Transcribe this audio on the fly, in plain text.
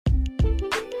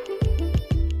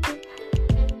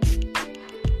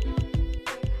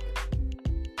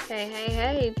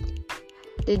Hey.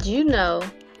 Did you know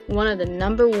one of the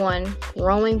number one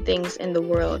growing things in the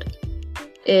world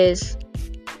is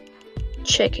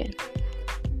chicken?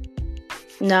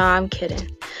 No, I'm kidding.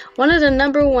 One of the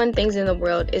number one things in the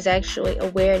world is actually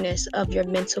awareness of your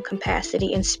mental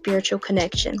capacity and spiritual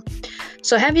connection.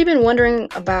 So have you been wondering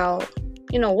about,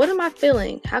 what am I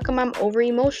feeling? How come I'm over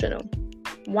emotional?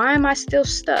 Why am I still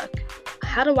stuck?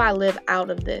 How do I live out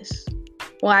of this?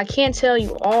 Well, I can't tell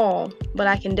you all, but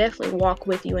I can definitely walk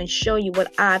with you and show you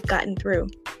what I've gotten through.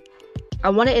 I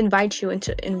want to invite you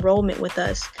into enrollment with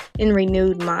us in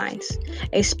Renewed Minds,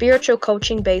 a spiritual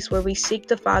coaching base where we seek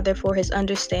the Father for His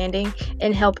understanding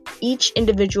and help each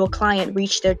individual client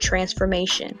reach their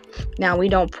transformation. Now, we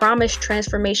don't promise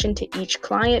transformation to each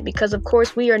client because, of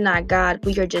course, we are not God.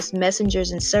 We are just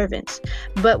messengers and servants.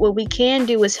 But what we can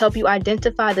do is help you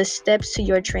identify the steps to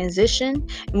your transition,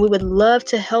 and we would love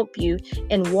to help you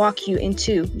and walk you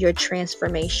into your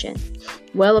transformation.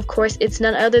 Well, of course, it's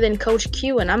none other than Coach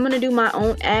Q, and I'm going to do my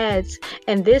own ads.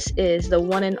 And this is the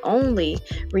one and only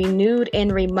Renewed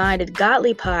and Reminded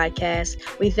Godly podcast.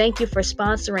 We thank you for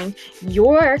sponsoring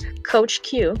your Coach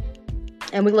Q.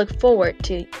 And we look forward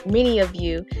to many of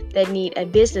you that need a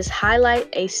business highlight,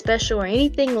 a special, or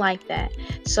anything like that.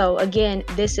 So again,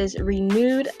 this is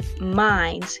Renewed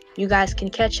Minds. You guys can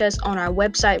catch us on our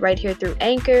website right here through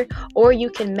Anchor, or you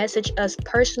can message us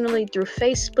personally through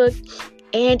Facebook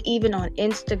and even on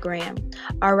Instagram.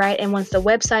 All right. And once the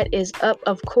website is up,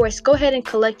 of course, go ahead and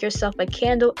collect yourself a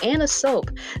candle and a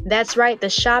soap. That's right. The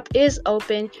shop is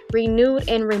open. Renewed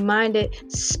and Reminded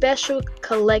special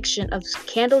collection of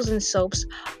candles and soaps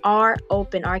are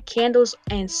open. Our candles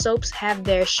and soaps have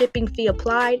their shipping fee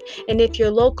applied. And if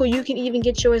you're local, you can even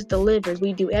get yours delivered.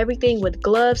 We do everything with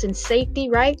gloves and safety,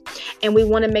 right? And we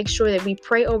want to make sure that we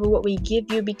pray over what we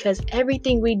give you because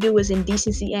everything we do is in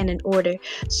decency and in order.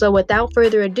 So without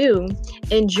further ado,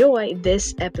 enjoy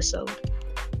this episode.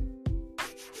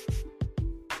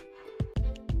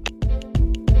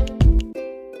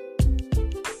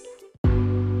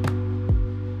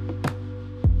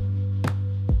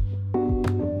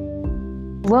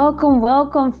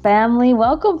 Welcome, family.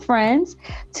 Welcome, friends,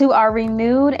 to our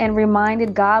Renewed and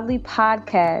Reminded Godly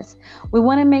podcast. We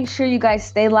want to make sure you guys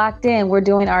stay locked in. We're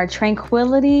doing our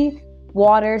Tranquility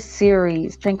Water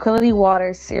series.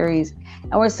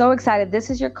 And we're so excited. This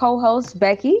is your co-host,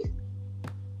 Becky.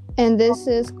 And this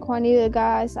is Juanita,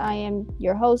 guys. I am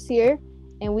your host here.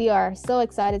 And we are so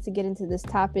excited to get into this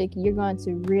topic. You're going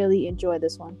to really enjoy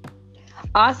this one.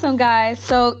 Awesome, guys.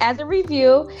 So as a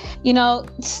review,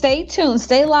 stay tuned,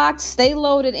 stay locked, stay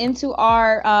loaded into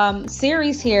our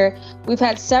series here. We've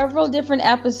had several different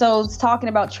episodes talking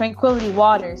about tranquility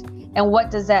waters and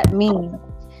what does that mean.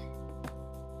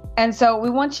 And so we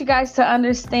want you guys to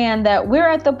understand that we're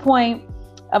at the point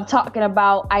of talking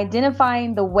about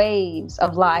identifying the waves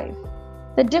of life,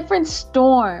 the different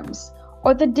storms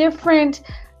or the different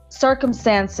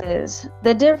circumstances,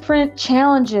 the different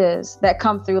challenges that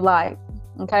come through life.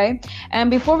 Okay. And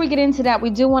before we get into that, we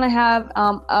do want to have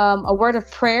a word of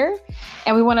prayer,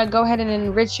 and we want to go ahead and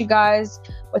enrich you guys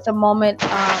with a moment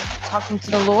talking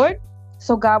to the Lord.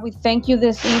 So God, we thank you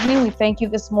this evening. We thank you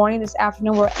this morning, this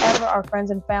afternoon, wherever our friends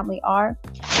and family are.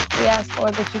 We ask,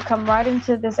 Lord, that you come right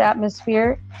into this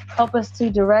atmosphere. Help us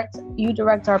to direct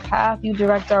our path, you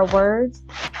direct our words,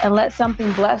 and let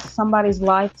something bless somebody's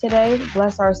life today.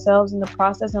 Bless ourselves in the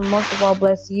process, and most of all,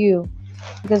 bless you.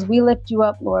 Because we lift you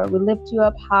up, Lord. We lift you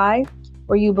up high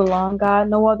where you belong, God.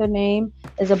 No other name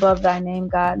is above thy name,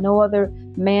 God. No other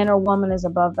man or woman is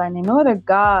above thy name. No other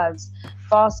gods,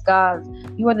 false gods.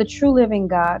 You are the true living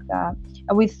God, God.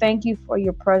 And we thank you for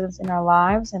your presence in our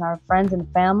lives and our friends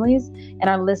and families and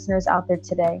our listeners out there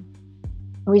today.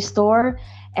 Restore,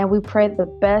 and we pray the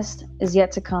best is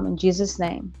yet to come. In Jesus'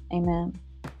 name, amen.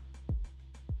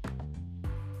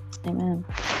 Amen.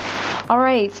 All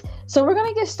right. So we're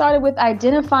going to get started with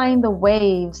identifying the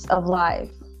waves of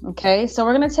life. Okay. So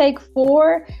we're going to take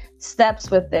 4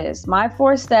 steps with this. My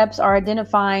 4 steps are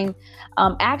identifying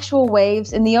actual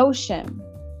waves in the ocean.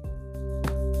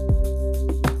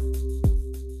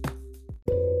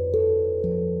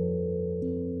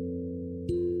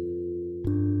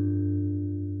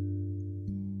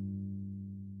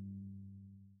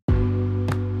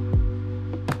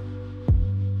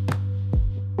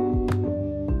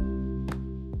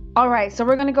 All right, so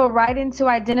we're going to go right into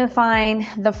identifying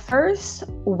the first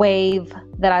wave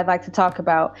that I'd like to talk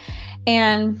about.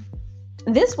 And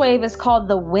this wave is called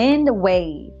the wind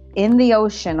wave in the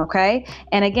ocean, okay?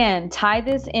 And again, tie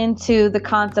this into the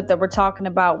concept that we're talking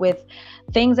about with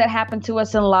things that happen to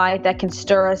us in life that can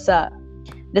stir us up.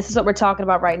 This is what we're talking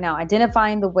about right now,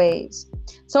 identifying the waves.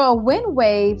 So a wind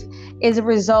wave is a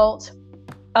result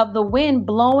of the wind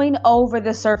blowing over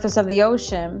the surface of the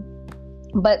ocean.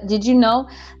 But did you know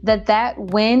that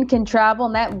wind can travel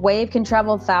and that wave can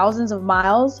travel thousands of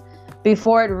miles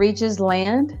before it reaches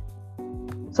land?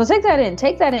 So take that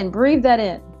in, breathe that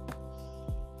in.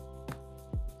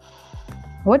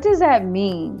 What does that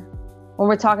mean when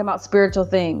we're talking about spiritual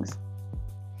things?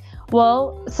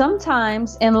 Well,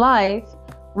 sometimes in life,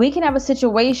 we can have a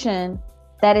situation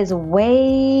that is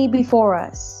way before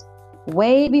us,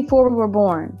 way before we were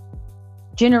born,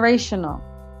 generational,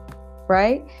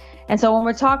 right? And so when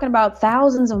we're talking about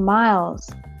thousands and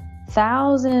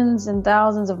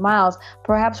thousands of miles,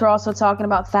 perhaps we're also talking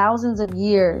about thousands of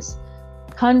years,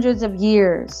 hundreds of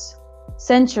years,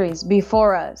 centuries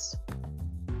before us,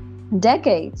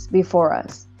 decades before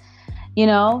us.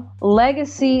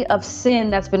 Legacy of sin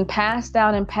that's been passed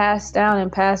down and passed down and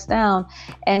passed down.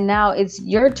 And now it's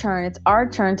your turn. It's our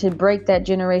turn to break that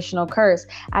generational curse.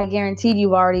 I guarantee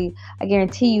you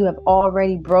have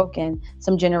already broken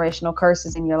some generational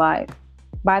curses in your life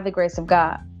by the grace of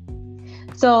God.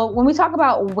 So when we talk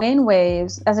about wind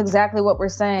waves, that's exactly what we're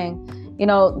saying.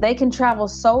 They can travel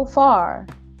so far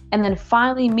and then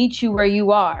finally meet you where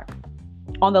you are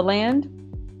on the land,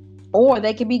 or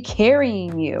they could be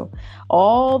carrying you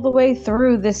all the way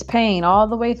through this pain, all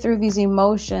the way through these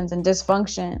emotions and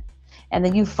dysfunction. And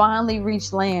then you finally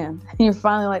reach land. You're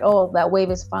finally like, oh, that wave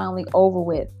is finally over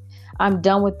with. I'm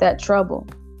done with that trouble.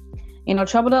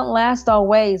 Trouble doesn't last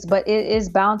always, but it is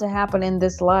bound to happen in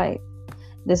this life.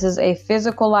 This is a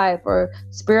physical life or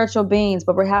spiritual beings,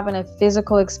 but we're having a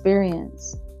physical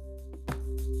experience.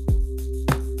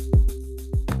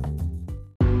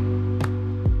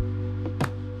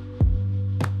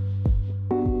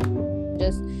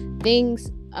 Just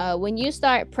things, when you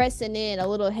start pressing in a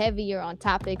little heavier on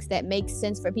topics that make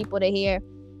sense for people to hear,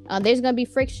 there's going to be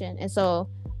friction. And so,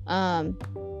 of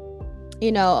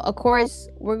course,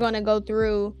 we're going to go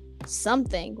through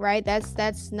something, right?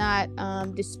 That's not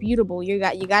disputable. You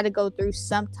got to go through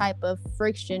some type of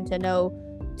friction to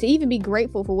even be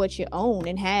grateful for what you own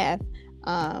and have.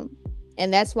 And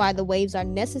that's why the waves are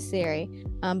necessary.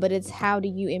 But it's how do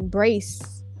you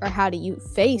embrace or how do you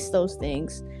face those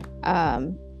things?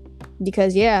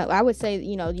 Because I would say,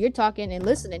 you're talking and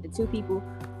listening to two people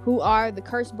who are the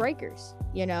curse breakers.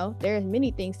 There's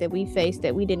many things that we faced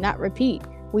that we did not repeat.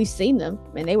 We've seen them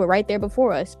and they were right there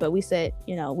before us, but we said,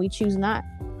 we choose not.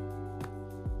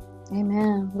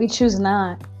 Amen. We choose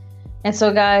not. And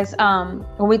so guys,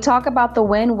 when we talk about the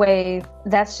wind wave,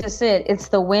 that's just it. It's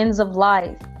the winds of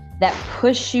life that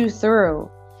push you through.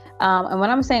 And when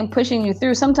I'm saying pushing you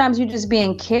through, sometimes you're just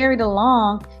being carried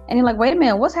along and you're like, wait a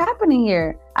minute, what's happening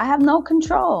here? I have no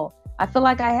control. I feel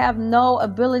like I have no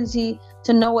ability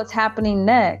to know what's happening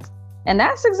next. And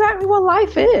that's exactly what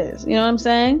life is. You know what I'm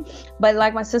saying? But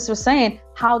like my sister was saying,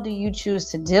 how do you choose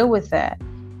to deal with that?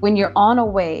 When you're on a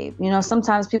wave,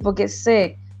 sometimes people get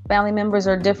sick, family members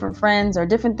or different friends or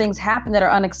different things happen that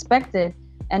are unexpected.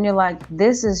 And you're like,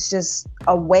 this is just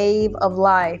a wave of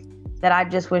life that I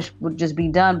just wish would just be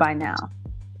done by now.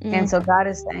 And so God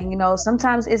is saying,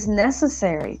 sometimes it's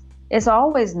necessary. It's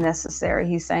always necessary,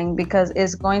 he's saying, because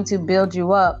it's going to build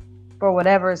you up for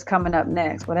whatever is coming up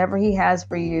next. Whatever he has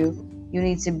for you, you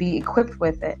need to be equipped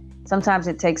with it. Sometimes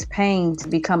it takes pain to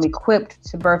become equipped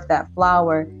to birth that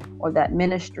flower or that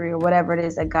ministry or whatever it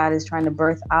is that God is trying to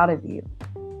birth out of you.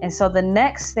 And so the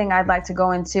next thing I'd like to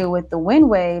go into with the wind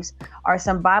waves are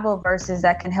some Bible verses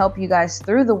that can help you guys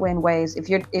through the wind waves. If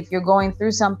you're going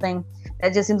through something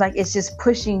that just seems like it's just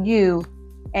pushing you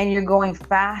and you're going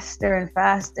faster and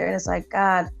faster, and it's like,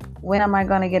 God, when am I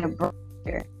going to get a break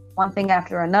here? One thing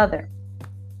after another.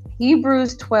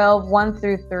 Hebrews 12,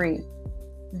 1-3.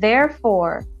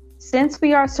 Therefore, since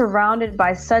we are surrounded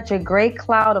by such a great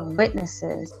cloud of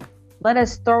witnesses, let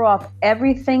us throw off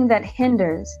everything that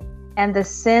hinders and the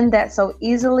sin that so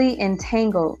easily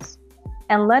entangles,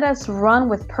 and let us run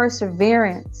with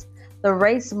perseverance the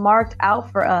race marked out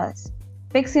for us,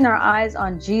 fixing our eyes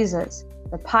on Jesus,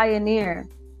 the pioneer,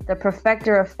 the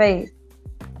perfecter of faith.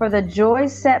 For the joy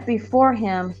set before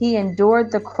him, he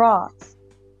endured the cross,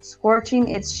 scorching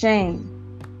its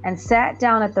shame, and sat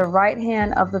down at the right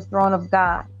hand of the throne of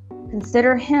God.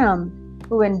 Consider him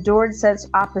who endured such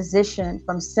opposition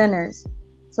from sinners,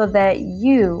 so that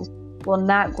you will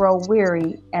not grow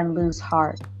weary and lose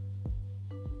heart.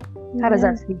 How does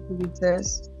that speak to you,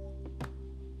 sis?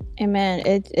 Amen.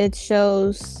 It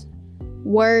shows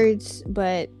words,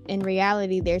 but in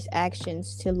reality, there's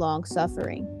actions to long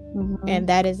suffering. And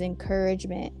that is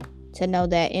encouragement to know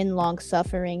that in long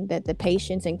suffering, that the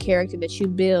patience and character that you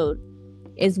build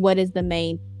is what is the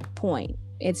main point.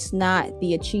 It's not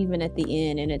the achievement at the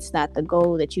end, and it's not the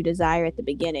goal that you desire at the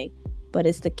beginning, but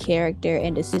it's the character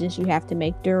and decisions you have to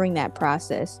make during that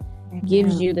process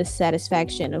gives you the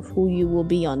satisfaction of who you will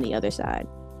be on the other side.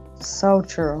 So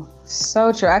true.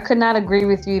 So true. I could not agree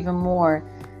with you even more.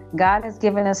 God has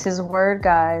given us his word,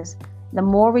 guys. The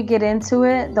more we get into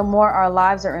it, the more our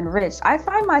lives are enriched. I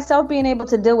find myself being able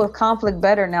to deal with conflict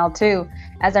better now too,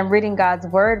 as I'm reading God's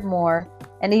word more,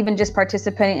 and even just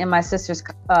participating in my sister's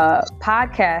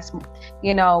podcast.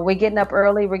 You know, we're getting up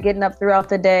early, we're getting up throughout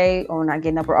the day, or not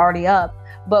getting up, we're already up,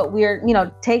 but we're, you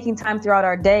know, taking time throughout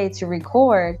our day to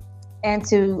record and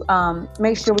to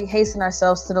make sure we hasten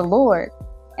ourselves to the Lord.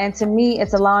 And to me,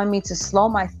 it's allowing me to slow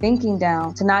my thinking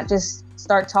down, to not just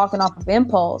start talking off of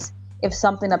impulse if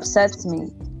something upsets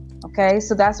me. Okay,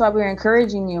 so that's why we're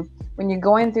encouraging you, when you're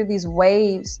going through these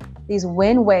waves, these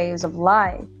wind waves of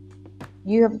life,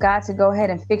 you have got to go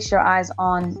ahead and fix your eyes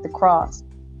on the cross,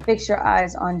 fix your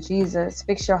eyes on Jesus,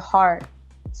 fix your heart,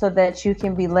 so that you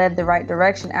can be led the right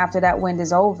direction after that wind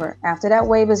is over, after that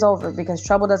wave is over, because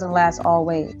trouble doesn't last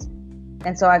always.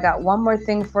 And so I got one more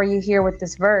thing for you here with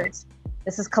this verse.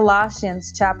 This is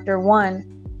Colossians chapter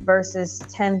 1, verses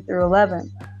 10 through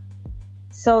 11.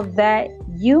 So that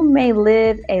you may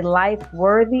live a life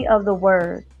worthy of the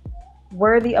Lord,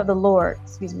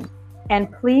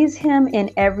 and please him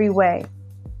in every way,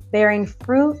 bearing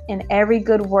fruit in every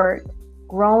good work,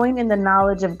 growing in the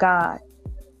knowledge of God,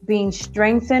 being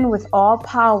strengthened with all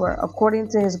power according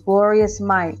to his glorious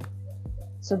might,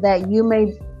 so that you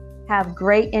may have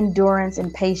great endurance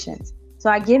and patience. So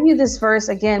I give you this verse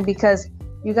again because,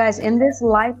 you guys, in this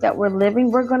life that we're living,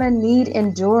 we're going to need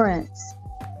endurance.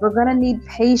 We're going to need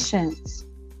patience.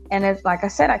 And it's like I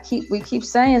said, we keep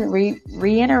saying,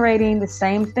 reiterating the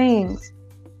same things.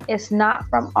 It's not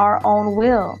from our own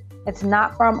will. It's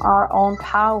not from our own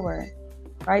power.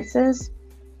 Right, sis?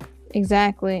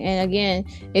 Exactly. And again,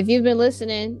 if you've been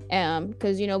listening,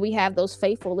 because, you know, we have those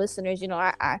faithful listeners, you know,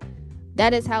 I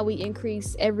that is how we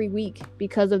increase every week,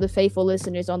 because of the faithful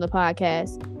listeners on the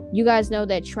podcast. You guys know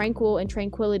that tranquil and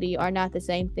tranquility are not the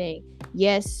same thing.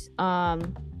 Yes,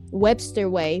 Webster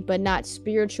way, but not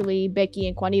spiritually Becky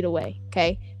and Juanita way.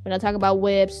 Okay, we're not talking about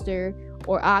Webster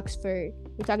or Oxford.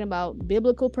 We're talking about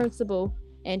biblical principle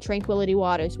and Tranquility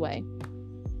Waters way.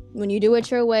 When you do it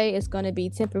your way, it's going to be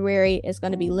temporary. It's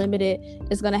going to be limited.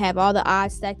 It's going to have all the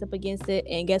odds stacked up against it.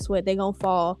 And guess what? They're going to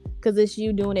fall because it's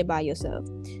you doing it by yourself.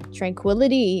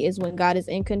 Tranquility is when God is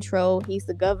in control. He's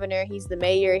the governor. He's the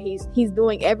mayor. He's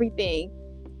doing everything.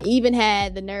 He even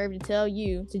had the nerve to tell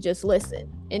you to just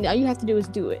listen. And all you have to do is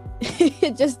do it.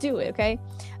 Just do it, okay?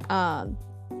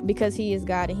 Because he is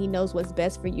God and he knows what's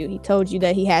best for you. He told you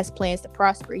that he has plans to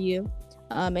prosper you.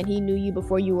 And he knew you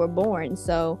before you were born.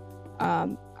 So,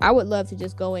 I would love to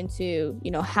just go into, you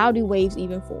know, how do waves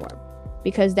even form?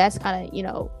 Because that's kind of, you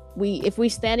know, if we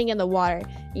standing in the water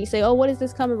and you say, oh, what is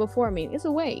this coming before me? It's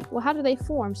a wave. Well, how do they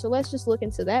form? So let's just look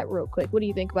into that real quick. What do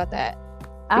you think about that?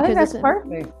 I think that's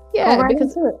perfect. Yeah,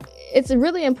 because it's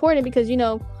really important because, you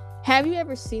know, have you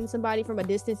ever seen somebody from a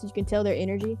distance and you can tell their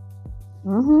energy?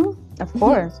 Mm-hmm. Of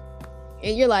course.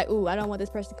 And you're like, ooh, I don't want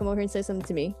this person to come over here and say something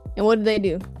to me. And what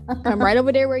do? Come right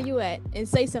over there where you at and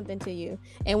say something to you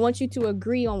and want you to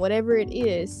agree on whatever it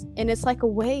is. And it's like a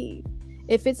wave.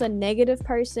 If it's a negative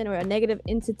person or a negative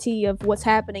entity of what's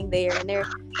happening there, and they're,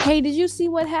 hey, did you see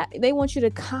what happened? They want you to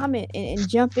comment and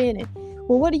jump in. And,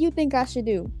 well, what do you think I should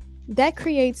do? That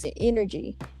creates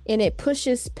energy and it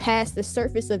pushes past the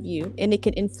surface of you, and it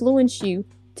can influence you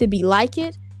to be like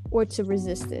it or to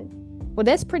resist it. Well,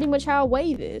 that's pretty much how a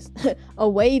wave is. A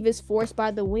wave is forced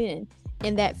by the wind,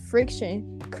 and that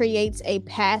friction creates a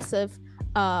passive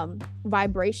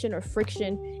vibration or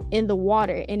friction in the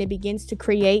water, and it begins to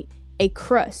create a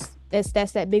crust.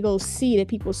 That's that big old sea that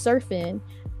people surf in.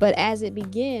 But as it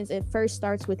begins, it first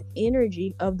starts with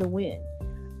energy of the wind.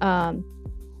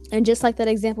 And just like that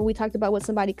example we talked about with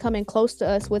somebody coming close to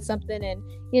us with something, and,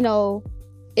 you know,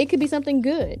 it could be something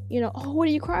good. You know, oh, what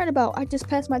are you crying about? I just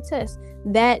passed my test.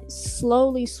 That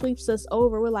slowly sweeps us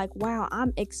over. We're like, wow,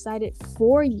 I'm excited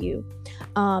for you.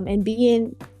 And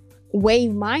being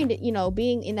wave-minded, you know,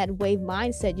 being in that wave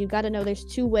mindset, you got to know there's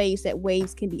two ways that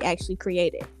waves can be actually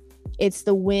created. It's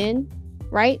the wind,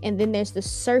 right? And then there's the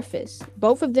surface.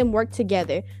 Both of them work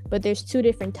together, but there's two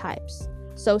different types.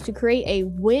 So to create a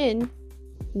wind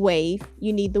wave,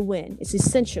 you need the wind. It's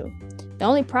essential. The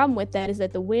only problem with that is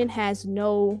that the wind has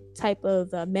no type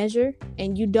of measure,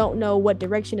 and you don't know what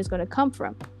direction it's going to come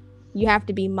from. You have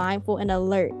to be mindful and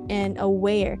alert and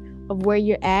aware of where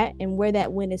you're at and where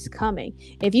that wind is coming.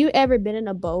 If you've ever been in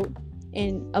a boat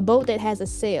that has a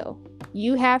sail,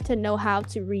 you have to know how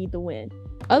to read the wind.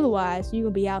 Otherwise, you're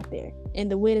going to be out there and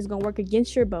the wind is going to work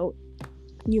against your boat.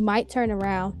 You might turn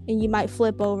around and you might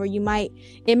flip over. It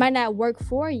might not work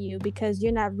for you because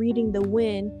you're not reading the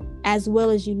wind as well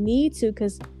as you need to,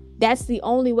 because that's the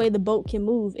only way the boat can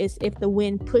move is if the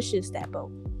wind pushes that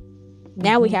boat. Mm-hmm.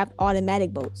 Now we have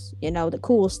automatic boats, the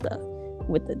cool stuff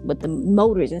with the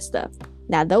motors and stuff.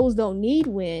 Now those don't need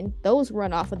wind. Those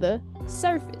run off of the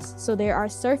surface. So there are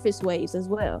surface waves as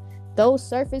well. Those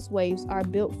surface waves are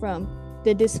built from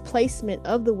the displacement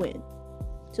of the wind.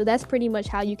 So that's pretty much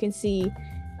how you can see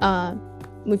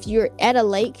if you're at a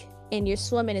lake and you're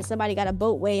swimming and somebody got a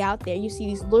boat way out there, you see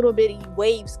these little bitty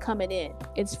waves coming in.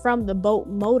 It's from the boat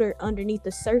motor underneath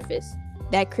the surface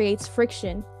that creates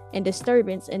friction and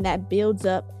disturbance, and that builds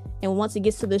up. And once it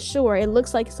gets to the shore, it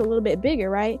looks like it's a little bit bigger,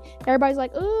 right? Everybody's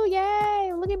like, "Ooh,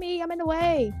 yay, look at me, I'm in the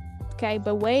way." Okay,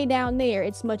 but way down there,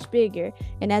 it's much bigger.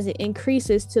 And as it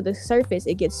increases to the surface,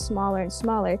 it gets smaller and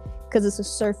smaller because it's a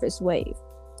surface wave.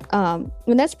 And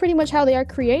that's pretty much how they are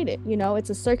created. It's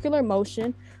a circular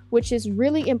motion, which is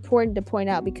really important to point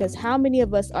out, because how many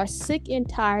of us are sick and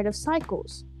tired of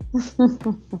cycles?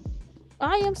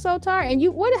 I am so tired. And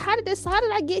how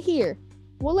did I get here?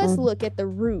 Well, let's look at the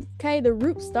root. Okay, the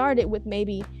root started with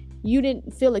maybe you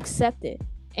didn't feel accepted,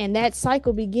 and that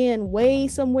cycle began way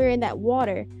somewhere in that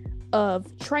water of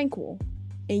tranquil,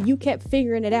 and you kept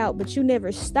figuring it out, but you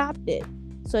never stopped it.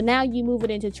 So now you move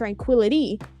it into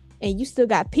tranquility, and you still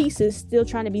got pieces still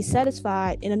trying to be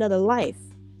satisfied in another life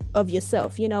of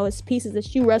yourself. It's pieces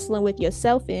that you wrestling with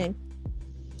yourself in.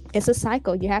 It's a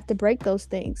cycle. You have to break those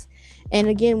things. And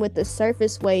again, with the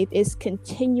surface wave, it's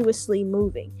continuously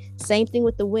moving. Same thing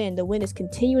with the wind. The wind is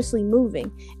continuously moving.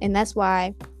 And that's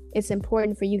why it's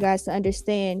important for you guys to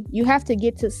understand you have to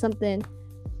get to something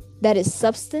that is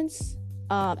substance,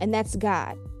 and that's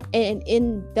God. And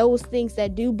in those things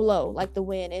that do blow, like the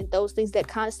wind, and those things that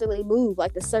constantly move,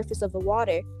 like the surface of the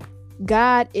water,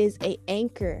 God is an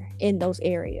anchor in those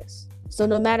areas. So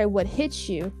no matter what hits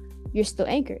you, you're still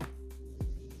anchored.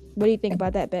 What do you think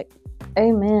about that, Beck?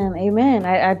 Amen.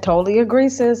 I totally agree,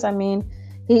 sis. I mean,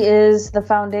 he is the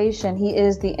foundation. He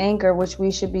is the anchor, which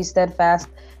we should be steadfast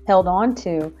held on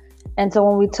to. And so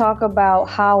when we talk about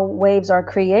how waves are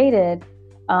created,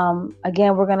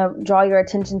 again, we're going to draw your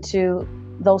attention to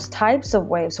those types of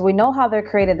waves. So we know how they're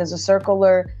created. There's a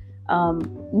circular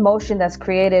motion that's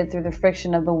created through the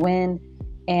friction of the wind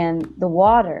and the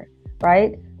water,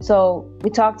 right? So we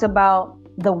talked about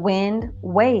the wind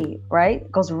wave, right?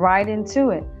 It goes right into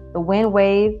it. The wind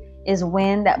wave is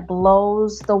wind that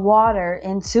blows the water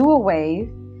into a wave,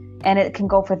 and it can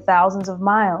go for thousands of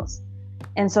miles.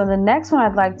 And so the next one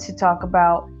I'd like to talk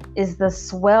about is the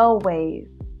swell wave.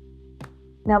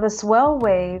 Now, the swell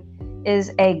wave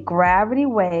is a gravity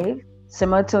wave,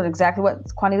 similar to exactly what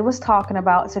Juanita was talking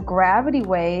about. It's a gravity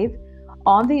wave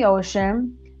on the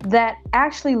ocean that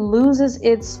actually loses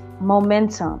its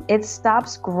momentum. It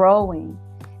stops growing,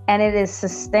 and it is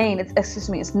sustained.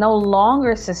 It's no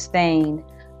longer sustained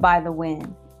by the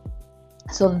wind.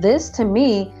 So this, to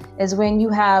me, is when you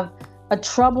have a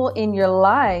trouble in your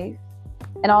life,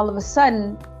 and all of a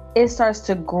sudden it starts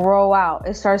to grow out.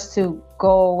 It starts to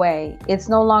go away. It's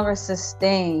no longer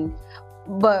sustained.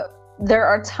 But there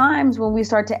are times when we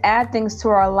start to add things to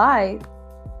our life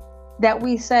that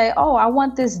we say, "Oh, I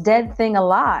want this dead thing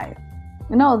alive."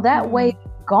 No, that wave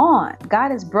is gone.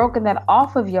 God has broken that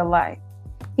off of your life.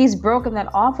 He's broken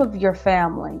that off of your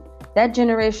family. That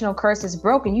generational curse is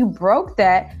broken. You broke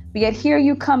that, but yet here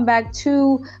you come back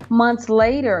 2 months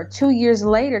later, 2 years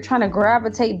later, trying to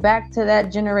gravitate back to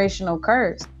that generational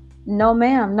curse. No,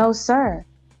 ma'am. No, sir.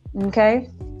 Okay.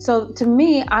 So to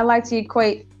me, I like to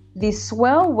equate the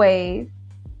swell wave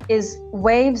is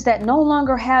waves that no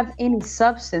longer have any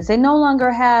substance. They no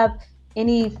longer have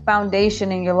any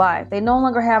foundation in your life. They no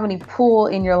longer have any pull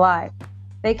in your life.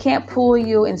 They can't pull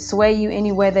you and sway you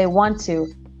any way they want to.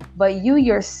 But you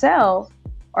yourself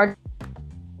are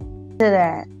to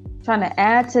that, trying to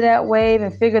add to that wave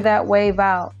and figure that wave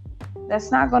out.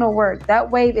 That's not going to work.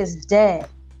 That wave is dead.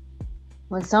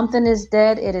 When something is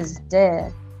dead, it is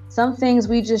dead. Some things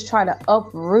we just try to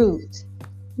uproot.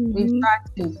 We've tried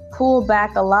to pull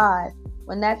back alive.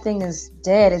 When that thing is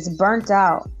dead, it's burnt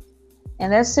out.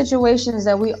 And there's situations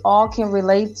that we all can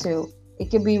relate to.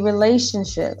 It could be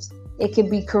relationships. It could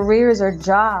be careers or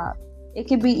job. It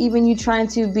could be even you trying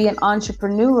to be an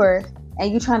entrepreneur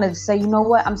and you trying to say, "You know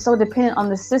what? I'm so dependent on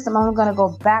the system. I'm going to go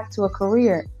back to a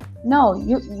career." No,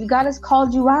 God has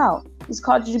called you out. He's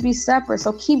called you to be separate.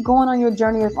 So keep going on your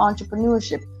journey of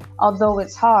entrepreneurship. Although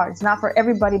it's hard. It's not for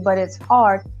everybody, but it's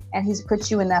hard. And he's put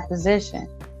you in that position.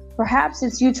 Perhaps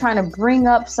it's you trying to bring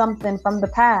up something from the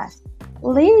past.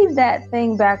 leave that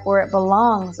thing back where it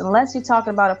belongs. Unless you're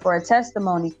talking about it for a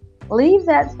testimony, leave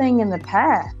that thing in the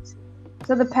past.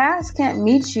 So the past can't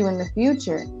meet you in the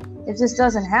future. It just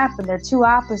doesn't happen. They're two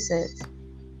opposites.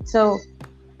 So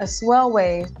a swell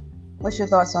wave, what's your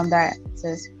thoughts on that,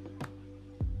 sis?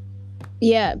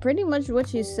 Yeah, pretty much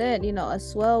what you said. A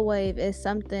swell wave is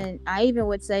something, I even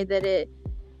would say that it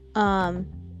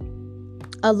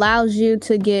allows you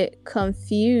to get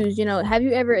confused. Have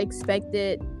you ever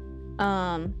expected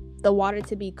the water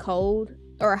to be cold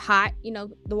or hot?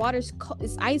 The water's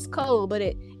it's ice cold, but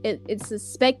it's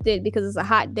suspected because it's a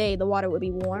hot day the water would be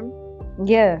warm.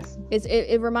 Yes.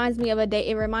 It reminds me of a day.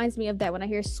 It reminds me of that when I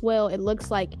hear swell. It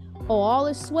looks like, all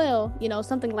is swell,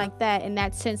 something like that, in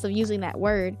that sense of using that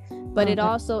word. But it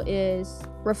also is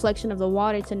reflection of the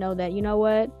water to know that,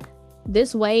 what,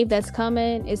 this wave that's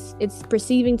coming, it's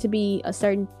perceiving to be a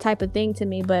certain type of thing to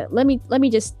me, but let me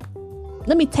test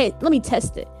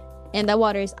it. And that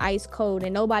water is ice cold,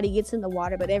 and nobody gets in the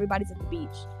water, but everybody's at the beach.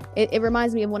 It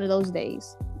reminds me of one of those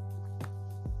days.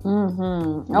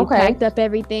 Okay. You packed up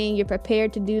everything, you're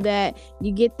prepared to do that,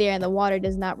 you get there and the water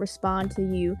does not respond to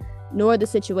you nor the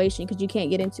situation because you can't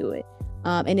get into it,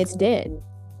 and it's dead,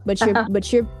 but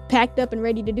you're packed up and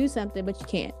ready to do something, but you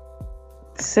can't.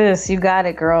 Sis, you got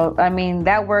it, girl. I mean,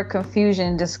 that word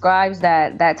confusion describes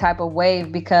that type of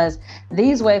wave, because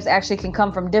these waves actually can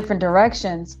come from different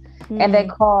directions, and they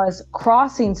cause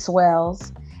crossing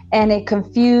swells, and a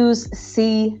confused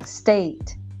sea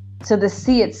state. So the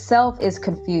sea itself is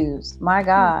confused. My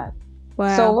God.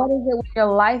 Wow. So what is it when your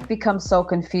life becomes so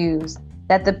confused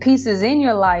that the pieces in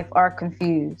your life are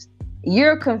confused?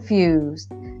 You're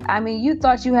confused. I mean, you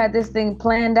thought you had this thing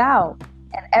planned out,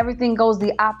 and everything goes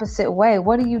the opposite way.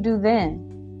 What do you do then?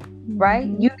 Right?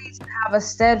 You need to have a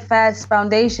steadfast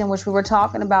foundation, which we were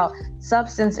talking about,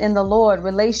 substance in the Lord,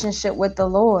 relationship with the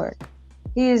Lord.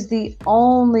 He is the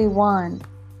only one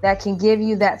that can give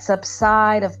you that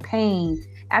subside of pain,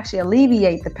 actually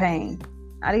alleviate the pain.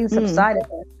 Not even subside it,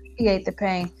 but alleviate the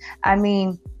pain. I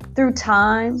mean, through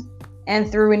time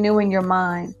and through renewing your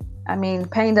mind. I mean,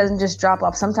 pain doesn't just drop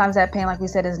off. Sometimes that pain, like we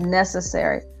said, is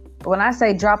necessary. But when I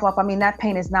say drop off, I mean that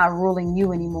pain is not ruling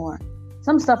you anymore.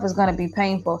 Some stuff is going to be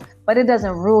painful, but it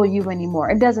doesn't rule you anymore.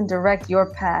 It doesn't direct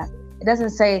your path. It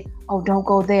doesn't say, oh, don't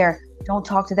go there. Don't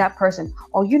talk to that person.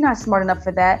 Oh, you're not smart enough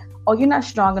for that. Oh, you're not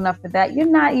strong enough for that. You're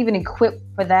not even equipped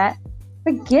for that.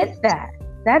 Forget that.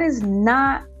 That is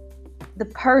not the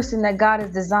person that God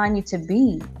has designed you to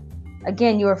be.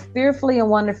 Again, you are fearfully and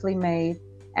wonderfully made,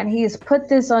 and He has put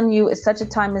this on you at such a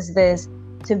time as this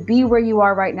to be where you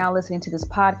are right now listening to this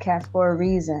podcast for a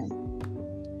reason.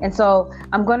 And so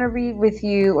I'm going to read with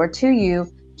you, or to you,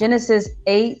 Genesis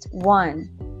 8:1.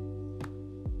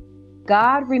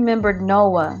 God remembered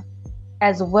Noah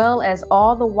as well as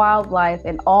all the wildlife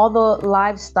and all the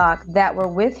livestock that were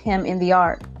with him in the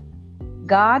ark.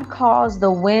 God caused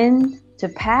the wind to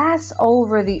pass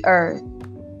over the earth,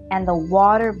 and the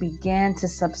water began to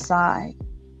subside.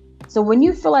 So when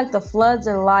you feel like the floods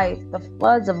of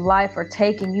life are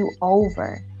taking you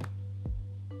over,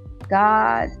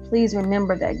 God, please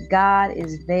remember that God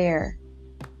is there.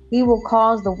 He will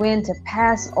cause the wind to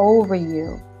pass over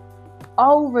you,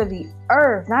 over the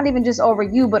earth, not even just over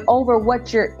you, but over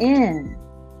what you're in,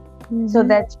 so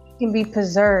that you can be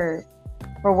preserved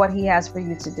for what He has for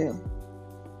you to do.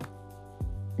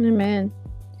 Amen.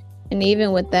 And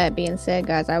even with that being said,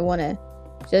 guys, I want to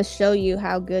just show you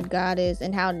how good God is,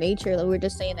 and how nature, like we were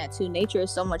just saying that too, nature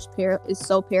is so much is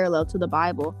so parallel to the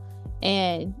Bible.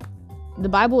 And the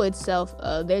Bible itself,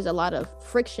 there's a lot of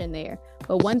friction there.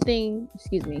 But one thing,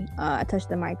 I touched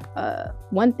the mic.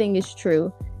 One thing is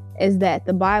true, is that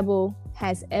the Bible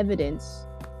has evidence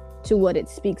to what it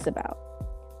speaks about.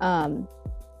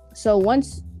 So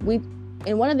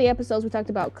in one of the episodes, we talked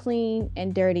about clean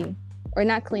and dirty, or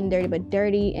not clean and dirty, but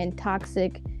dirty and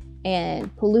toxic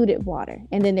and polluted water.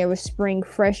 And then there was spring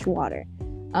fresh water.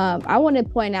 I want to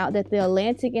point out that the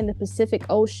Atlantic and the Pacific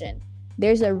Ocean,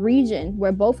 there's a region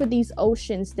where both of these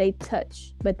oceans, they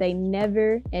touch, but they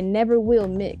never will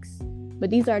mix. But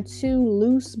these are two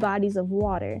loose bodies of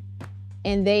water,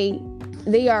 and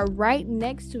they are right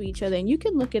next to each other. And you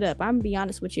can look it up. I'm gonna be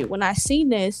honest with you. When I seen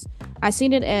this, I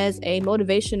seen it as a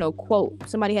motivational quote.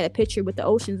 Somebody had a picture with the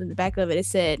oceans in the back of it. It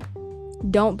said,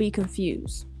 "Don't be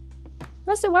confused."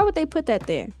 I said, why would they put that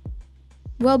there?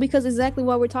 Well, because exactly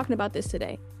why we're talking about this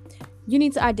today. You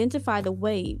need to identify the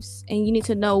waves, and you need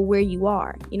to know where you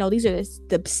are. These are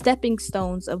the stepping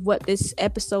stones of what this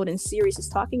episode and series is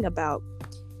talking about.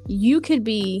 You could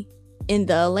be in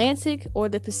the Atlantic or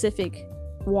the Pacific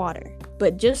water,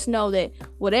 But just know that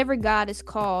whatever God is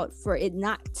called for it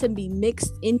not to be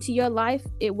mixed into your life,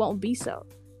 it won't be so.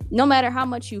 No matter how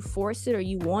much you force it or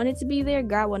you want it to be there,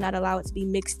 God will not allow it to be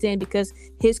mixed in, because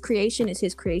his creation is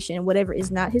his creation, and whatever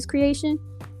is not his creation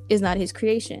is not his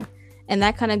creation. And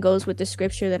that kind of goes with the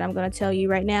scripture that I'm going to tell you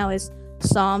right now, is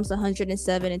Psalms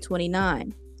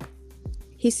 107:29.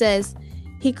 He says,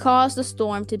 he caused the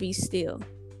storm to be still,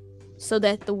 so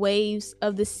that the waves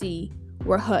of the sea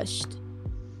were hushed.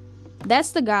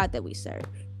 That's the God that we serve.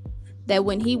 That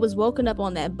when he was woken up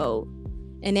on that boat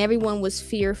and everyone was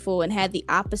fearful and had the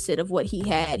opposite of what he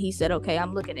had, he said, okay,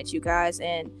 I'm looking at you guys,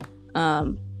 and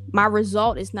my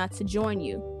result is not to join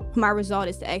you. My result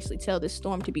is to actually tell this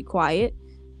storm to be quiet,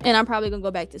 and I'm probably going to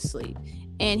go back to sleep.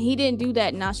 And he didn't do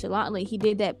that nonchalantly. He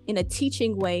did that in a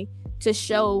teaching way to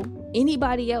show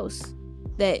anybody else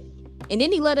that, and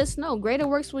then he let us know, greater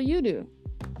works will you do.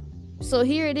 So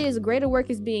here it is, greater work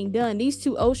is being done. These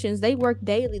two oceans, they work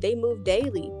daily, they move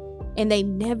daily, and they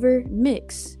never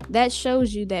mix. That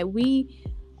shows you that we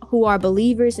who are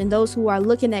believers and those who are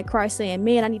looking at Christ saying,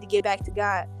 man, I need to get back to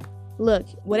God. Look,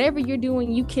 whatever you're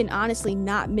doing, you can honestly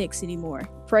not mix anymore.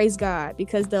 Praise God,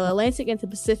 because the Atlantic and the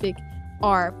Pacific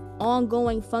are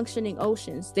ongoing functioning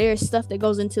oceans. There's stuff that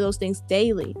goes into those things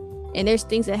daily, and there's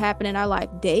things that happen in our life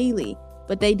daily,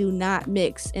 but they do not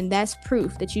mix. And that's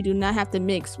proof that you do not have to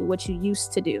mix with what you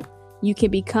used to do. You can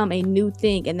become a new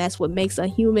thing, and that's what makes a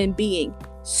human being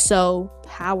so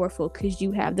powerful, because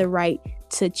you have the right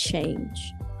to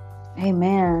change.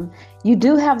 Amen. You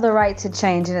do have the right to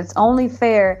change, and it's only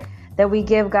fair that we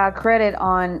give God credit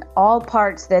on all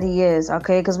parts that he is,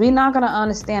 okay? Because we're not going to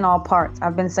understand all parts.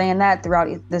 I've been saying that throughout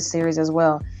this series as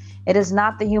well. It is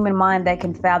not the human mind that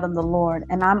can fathom the Lord,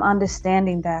 and I'm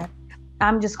understanding that.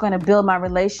 I'm just going to build my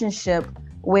relationship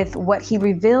with what he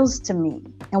reveals to me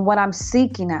and what I'm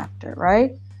seeking after,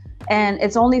 right? And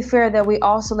it's only fair that we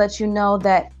also let you know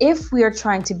that if we are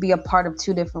trying to be a part of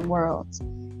two different worlds,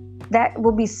 that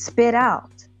will be spit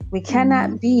out. We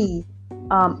cannot be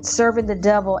serving the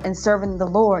devil and serving the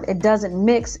Lord. It doesn't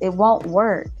mix. It won't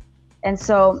work. And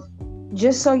so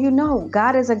just so you know,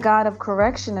 God is a God of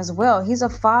correction as well. He's a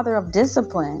father of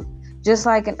discipline, just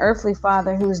like an earthly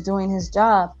father who is doing his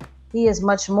job. He is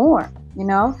much more, you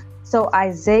know? So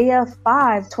Isaiah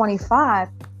 5:25,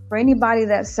 for anybody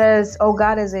that says, oh,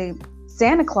 God is a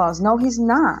Santa Claus. No, he's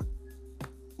not.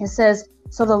 It says,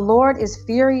 so the Lord is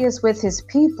furious with his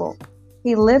people.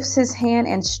 He lifts his hand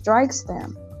and strikes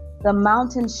them. The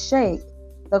mountains shake.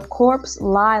 The corpse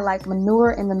lie like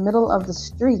manure in the middle of the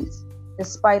streets.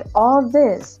 Despite all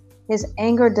this, his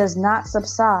anger does not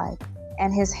subside,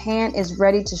 and his hand is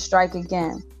ready to strike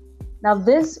again. Now,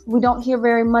 this we don't hear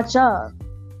very much of,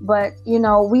 but, you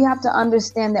know, we have to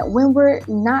understand that when we're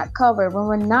not covered, when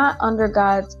we're not under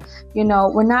God's, you know,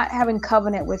 we're not having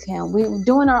covenant with him, we're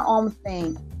doing our own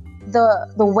thing, the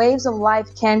waves of life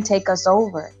can take us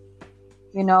over,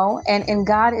 you know, and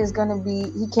God is going to be,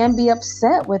 he can be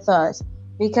upset with us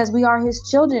because we are his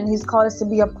children. He's called us to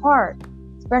be a part,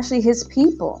 especially his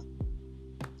people.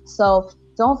 So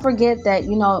don't forget that,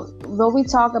 you know, though we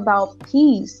talk about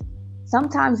peace,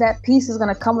 sometimes that peace is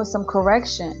going to come with some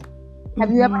correction.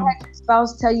 Have you ever had your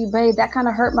spouse tell you, babe, that kind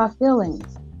of hurt my feelings?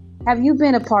 Have you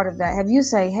been a part of that? Have you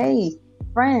say, hey,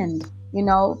 friend, you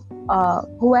know,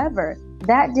 whoever,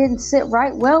 that didn't sit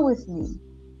right well with me?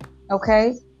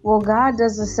 Okay. Well, God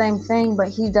does the same thing, but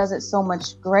he does it so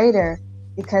much greater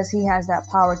because he has that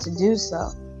power to do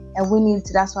so. And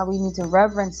that's why we need to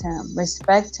reverence him,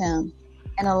 respect him,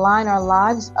 and align our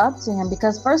lives up to him,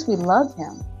 because first we love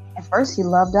him and first he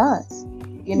loved us,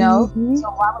 you know? So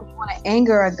why would you want to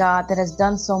anger a God that has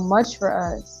done so much for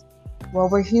us? Well,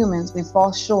 we're humans. We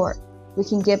fall short. We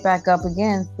can get back up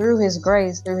again through his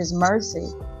grace, through his mercy.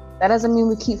 That doesn't mean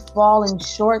we keep falling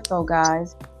short though,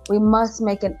 guys. We must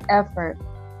make an effort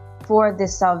for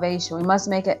this salvation. We must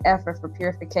make an effort for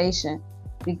purification,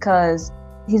 because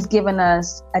he's given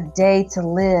us a day to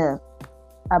live,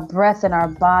 a breath in our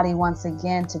body once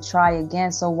again to try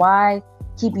again. So why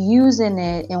keep using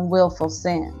it in willful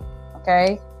sin?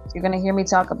 Okay, you're going to hear me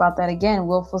talk about that again.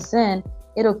 Willful sin,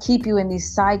 it'll keep you in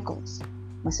these cycles.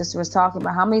 My sister was talking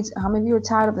about how many of you are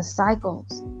tired of the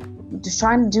cycles, just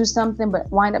trying to do something but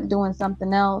wind up doing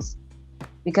something else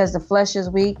because the flesh is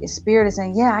weak. The spirit is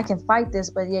saying, yeah, I can fight this,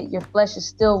 but yet your flesh is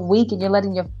still weak and you're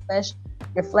letting your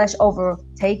flesh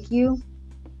overtake you.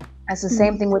 That's the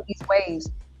same thing with these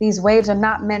waves. These waves are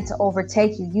not meant to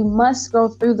overtake you. You must go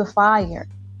through the fire,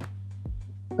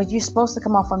 but you're supposed to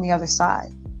come off on the other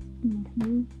side.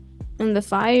 And the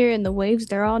fire and the waves,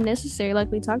 they're all necessary,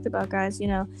 like we talked about, guys. You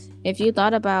know, if you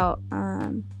thought about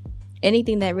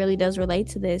anything that really does relate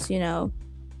to this, you know,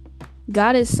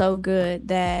 God is so good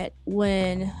that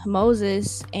when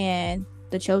Moses and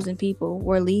the chosen people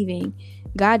were leaving,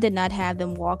 God did not have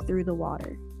them walk through the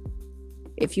water.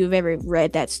 If you've ever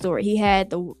read that story, he had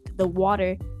the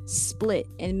water split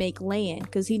and make land,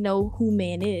 because he know who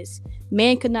man is.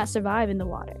 Man could not survive in the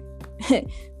water.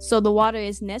 So the water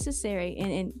is necessary,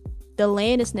 and the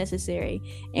land is necessary.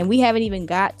 And we haven't even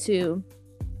got to,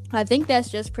 I think that's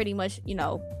just pretty much,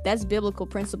 that's biblical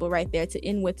principle right there to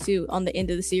end with too on the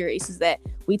end of the series, is that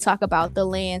we talk about the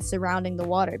land surrounding the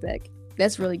water. Beck,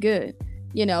 that's really good,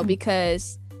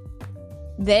 because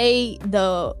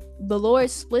the Lord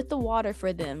split the water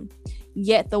for them,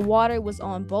 yet the water was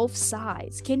on both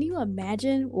sides. Can you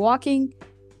imagine walking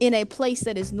in a place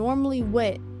that is normally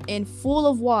wet and full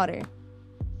of water,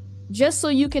 just so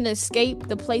you can escape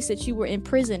the place that you were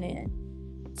imprisoned in,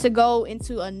 to go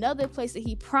into another place that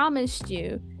he promised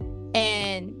you?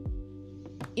 And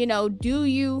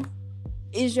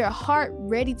is your heart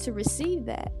ready to receive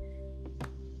that?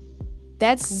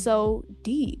 That's so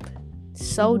deep,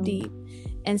 so deep.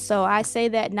 And so I say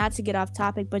that not to get off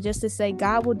topic, but just to say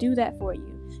God will do that for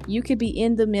you. You could be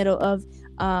in the middle of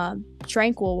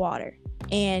tranquil water,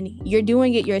 and you're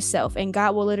doing it yourself, and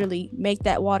God will literally make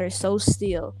that water so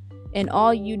still, and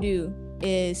all you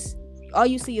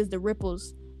see is the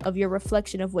ripples of your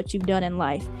reflection of what you've done in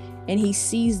life. And he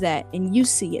sees that, and you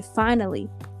see it finally,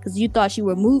 because you thought you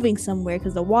were moving somewhere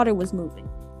because the water was moving.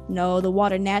 No, the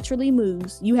water naturally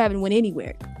moves. You haven't went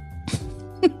anywhere.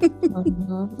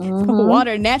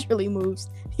 Water naturally moves,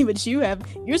 but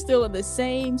you're still in the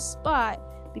same spot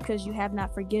because you have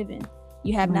not forgiven.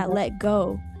 You have not let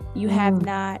go. You have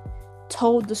not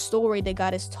told the story that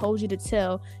God has told you to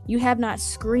tell. You have not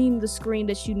screamed the scream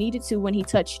that you needed to when he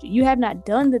touched you. You have not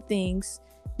done the things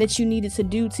that you needed to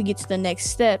do to get to the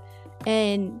next step.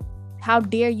 And how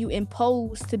dare you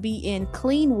impose to be in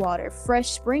clean water, fresh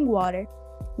spring water,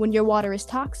 when your water is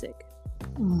toxic?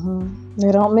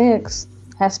 They don't mix.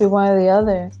 Has to be one or the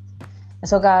other. And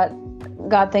so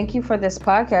God, thank you for this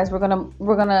podcast.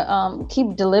 We're gonna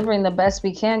keep delivering the best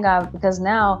we can, God, because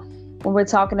now when we're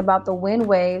talking about the wind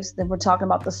waves, then we're talking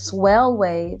about the swell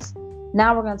waves.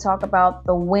 Now we're going to talk about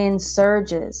the wind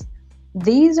surges.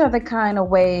 These are the kind of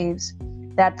waves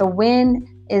that the wind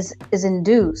is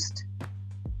induced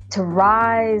to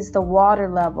rise the water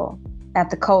level at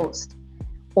the coast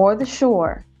or the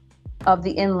shore of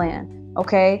the inland.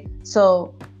 Okay,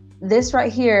 so this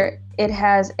right here, it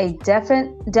has a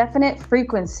definite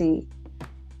frequency,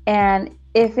 and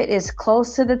if it is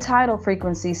close to the tidal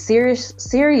frequency,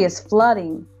 serious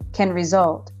flooding can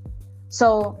result.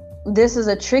 So this is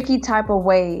a tricky type of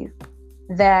wave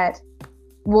that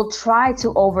will try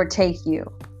to overtake you.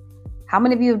 How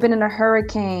many of you have been in a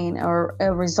hurricane or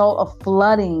a result of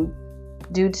flooding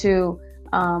due to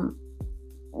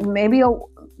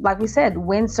like we said,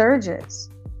 wind surges?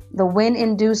 The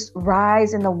wind-induced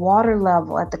rise in the water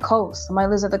level at the coast. Somebody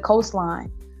lives at the coastline,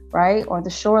 right? Or the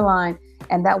shoreline,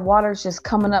 and that water is just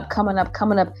coming up.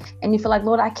 And you feel like,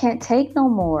 Lord, I can't take no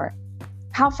more.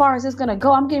 How far is this going to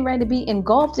go? I'm getting ready to be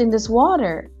engulfed in this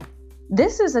water.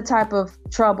 This is a type of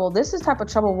trouble. This is type of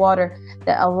troubled water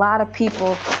that a lot of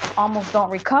people almost don't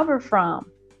recover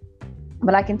from.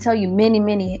 But I can tell you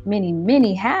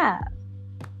many have.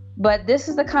 But this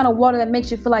is the kind of water that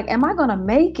makes you feel like, am I going to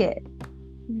make it?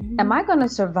 Am I going to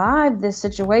survive this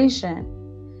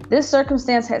situation? This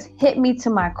circumstance has hit me to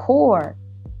my core.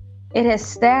 It has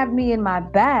stabbed me in my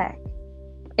back.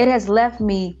 It has left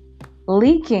me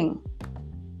leaking.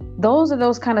 Those are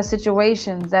those kind of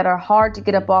situations that are hard to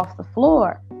get up off the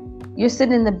floor. You're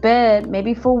sitting in the bed,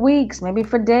 maybe for weeks, maybe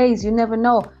for days. You never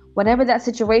know. Whatever that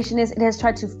situation is, it has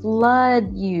tried to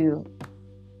flood you.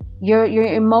 Your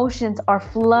emotions are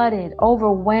flooded,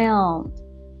 overwhelmed.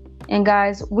 And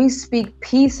guys, we speak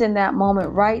peace in that moment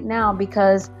right now,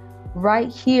 because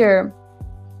right here,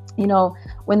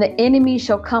 when the enemy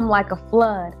shall come like a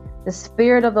flood, the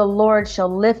Spirit of the Lord shall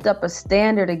lift up a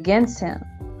standard against him.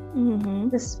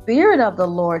 The Spirit of the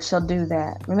Lord shall do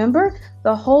that. Remember,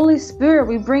 the Holy Spirit,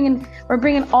 we're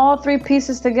bringing all three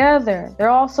pieces together. They're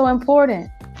all so important.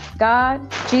 God,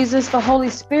 Jesus, the Holy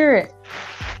Spirit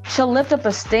shall lift up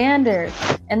a standard.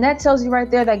 And that tells you right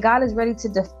there that God is ready to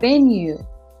defend you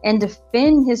and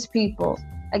defend his people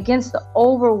against the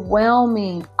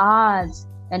overwhelming odds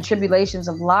and tribulations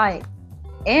of life.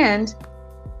 And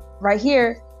right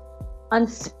here,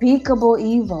 unspeakable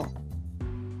evil.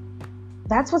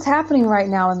 That's what's happening right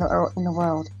now in the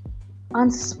world.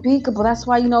 Unspeakable. That's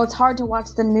why, it's hard to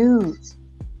watch the news.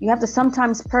 You have to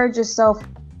sometimes purge yourself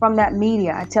from that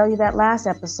media. I tell you that last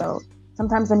episode.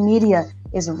 Sometimes the media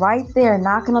is right there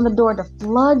knocking on the door to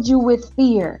flood you with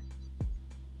fear.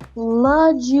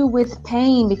 flood you with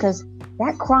pain because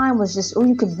that crime was just, oh,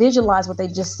 you could visualize what they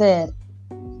just said.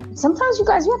 Sometimes you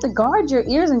guys, you have to guard your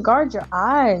ears and guard your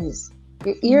eyes,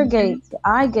 your ear gates, your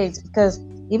eye gates, because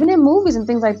even in movies and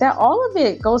things like that, all of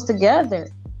it goes together.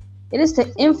 It is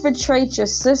to infiltrate your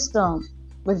system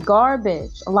with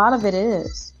garbage. A lot of it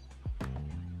is.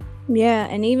 Yeah,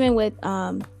 and even with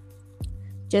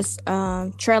just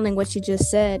trailing what you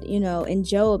just said, in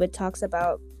Job it talks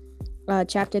about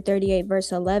chapter 38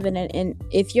 verse 11, and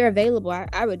if you're available,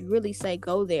 I would really say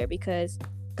go there, because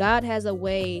God has a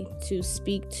way to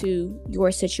speak to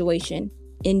your situation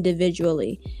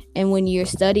individually. And when you're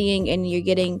studying and you're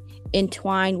getting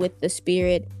entwined with the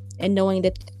Spirit and knowing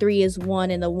that the 3 is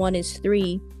 1 and the 1 is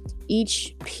 3,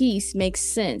 each piece makes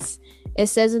sense. It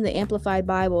says in the Amplified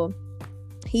Bible,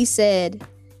 he said,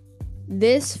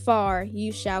 "This far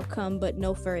you shall come, but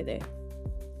no further.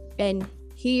 And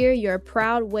here your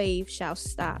proud wave shall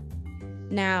stop."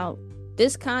 Now,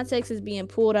 this context is being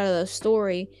pulled out of the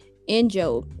story in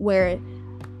Job, where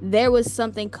there was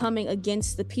something coming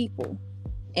against the people,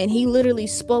 and he literally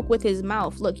spoke with his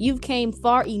mouth. Look, you've came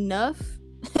far enough,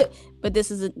 but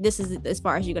this is as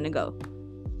far as you're gonna go,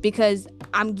 because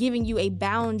I'm giving you a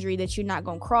boundary that you're not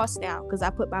gonna cross now, because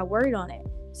I put my word on it.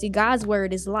 See, God's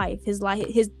word is life.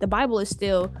 The Bible is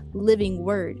still living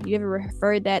word. You ever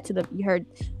referred that to you heard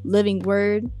living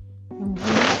word?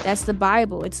 Mm-hmm. That's the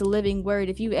Bible. It's a living word.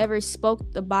 If you ever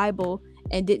spoke the Bible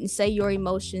and didn't say your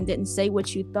emotion, didn't say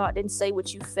what you thought, didn't say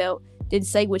what you felt, didn't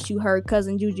say what you heard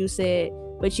Cousin Juju said,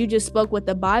 but you just spoke what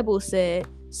the Bible said,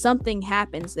 something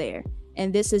happens there.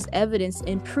 And this is evidence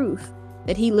and proof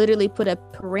that he literally put a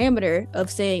parameter of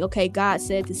saying, okay, God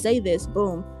said to say this,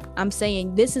 boom. I'm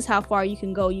saying this is how far you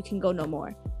can go no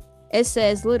more. It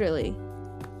says literally,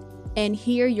 "And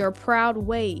hear your proud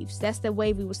waves." That's the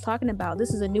wave we was talking about.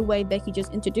 This is a new wave that he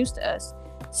just introduced to us.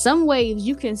 Some waves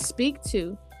you can speak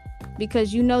to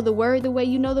because you know the word the way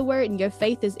you know the word, and your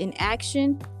faith is in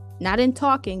action, not in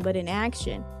talking, but in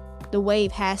action. The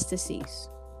wave has to cease.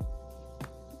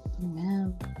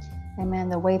 Amen. Amen.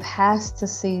 The wave has to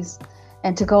cease.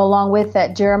 And to go along with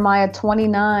that, Jeremiah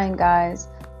 29, guys,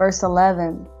 verse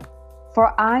 11.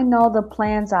 "For I know the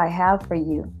plans I have for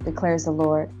you, declares the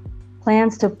Lord.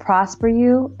 Plans to prosper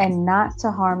you and not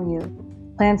to harm you.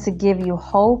 Plans to give you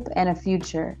hope and a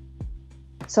future."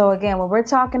 So again, when we're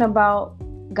talking about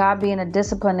God being a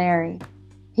disciplinary,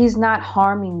 he's not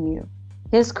harming you.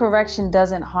 His correction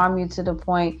doesn't harm you to the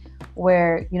point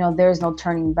where, there's no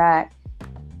turning back.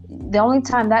 The only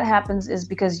time that happens is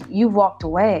because you've walked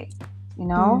away,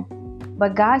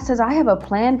 But God says, I have a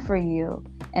plan for you.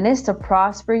 And it's to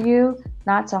prosper you,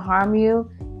 not to harm you.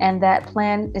 And that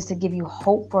plan is to give you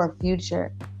hope for a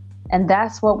future. And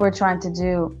that's what we're trying to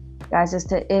do, guys, is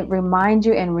to remind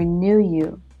you and renew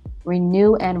you.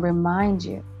 Renew and remind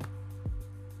you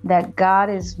that God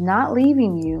is not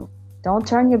leaving you. Don't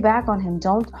turn your back on him.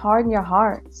 Don't harden your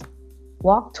hearts.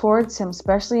 Walk towards him,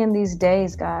 especially in these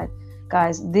days, God.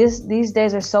 Guys, these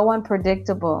days are so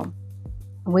unpredictable.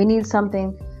 We need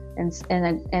something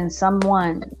and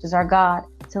someone, which is our God,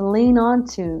 to lean on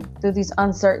to through these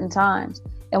uncertain times.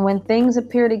 And when things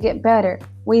appear to get better,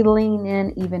 we lean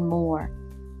in even more.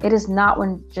 It is not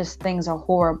when just things are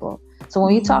horrible. So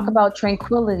when you talk about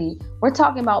tranquility, we're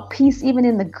talking about peace even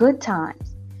in the good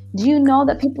times. Do you know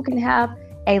that people can have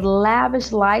a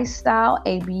lavish lifestyle,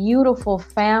 a beautiful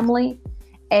family,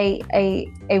 a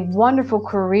wonderful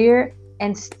career,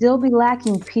 and still be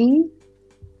lacking peace?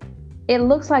 It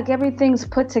looks like everything's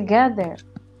put together,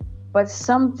 but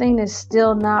something is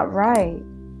still not right.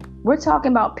 We're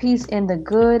talking about peace in the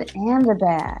good and the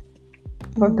bad,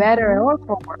 for better or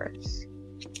for worse.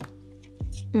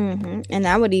 And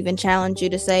I would even challenge you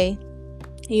to say,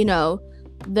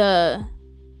 the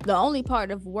only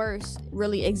part of worse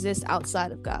really exists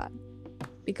outside of God,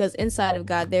 because inside of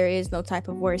God there is no type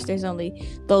of worse. There's only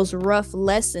those rough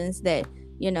lessons that,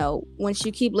 once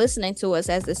you keep listening to us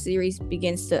as the series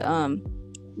begins to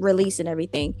release and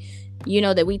everything,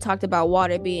 that we talked about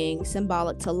water being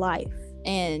symbolic to life,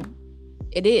 and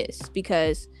it is,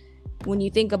 because when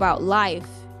you think about life,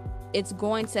 it's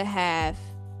going to have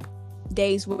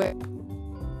days where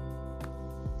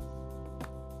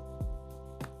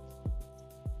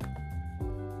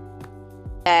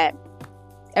that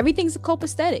everything's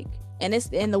copacetic and it's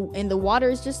and the water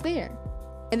is just there.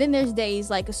 And then there's days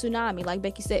like a tsunami, like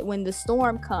Becky said, when the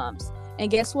storm comes, and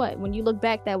guess what, when you look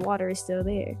back, that water is still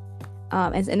there.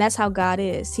 And that's how God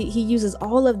is. He uses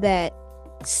all of that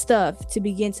stuff to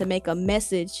begin to make a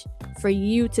message for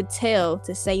you to tell,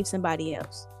 to save somebody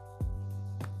else.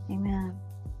 Amen.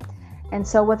 And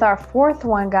so with our fourth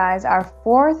one, guys, our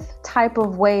fourth type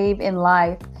of wave in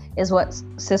life is what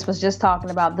sis was just talking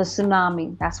about, the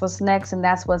tsunami. That's what's next, and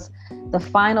that's what's the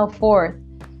final fourth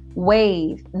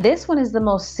wave. This one is the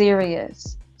most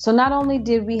serious. So not only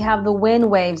did we have the wind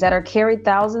waves that are carried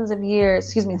thousands of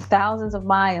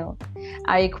miles.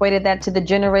 I equated that to the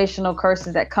generational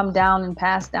curses that come down and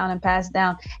pass down and pass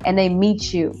down, and they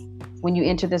meet you when you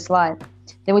enter this life.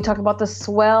 Then we talk about the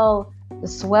swell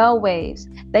waves.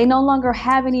 They no longer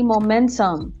have any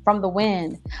momentum from the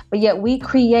wind, but yet we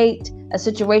create a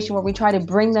situation where we try to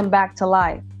bring them back to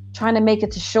life, trying to make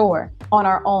it to shore on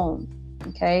our own.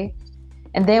 Okay.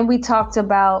 And then we talked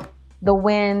about the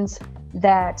winds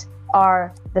that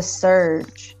are the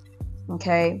surge.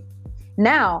 Okay.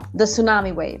 Now, the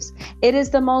tsunami waves. It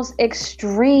is the most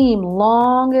extreme,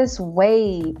 longest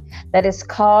wave that is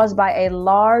caused by a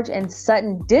large and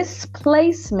sudden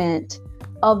displacement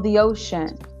of the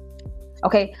ocean.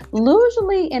 Okay,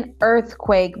 usually an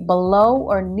earthquake below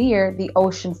or near the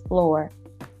ocean floor.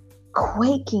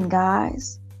 Quaking,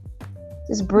 guys.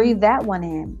 Just breathe that one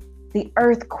in. The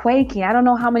earth quaking. I don't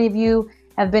know how many of you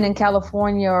have been in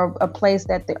California or a place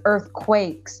that the earth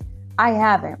quakes. I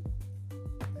haven't.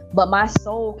 But my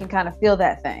soul can kind of feel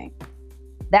that thing.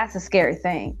 That's a scary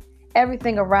thing.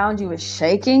 Everything around you is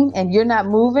shaking and you're not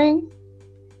moving.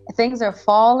 Things are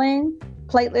falling.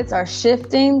 Platelets are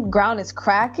shifting. Ground is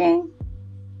cracking.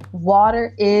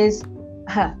 Water is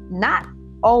not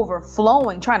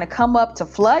overflowing, trying to come up to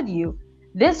flood you.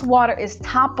 This water is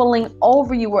toppling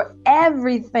over you where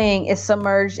everything is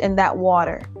submerged in that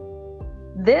water.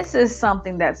 This is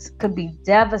something that could be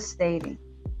devastating.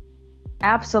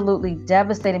 Absolutely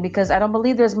devastating, because I don't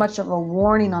believe there's much of a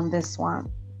warning on this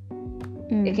one.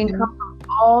 Mm-hmm. It can come from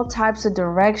all types of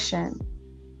direction,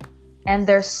 and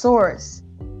their source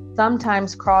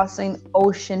sometimes crossing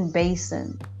ocean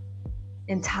basin,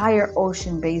 entire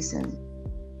ocean basin.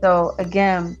 So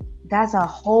again, that's a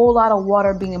whole lot of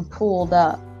water being pulled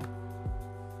up.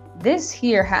 This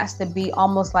here has to be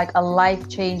almost like a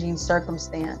life-changing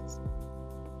circumstance.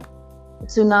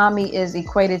 Tsunami is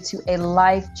equated to a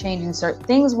life-changing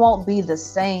things won't be the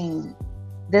same.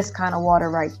 This kind of water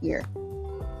right here.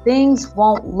 Things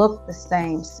won't look the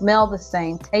same, smell the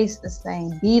same, taste the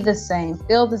same, be the same,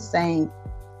 feel the same,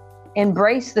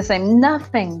 embrace the same.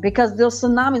 Nothing, because those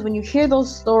tsunamis, when you hear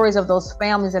those stories of those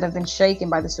families that have been shaken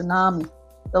by the tsunami,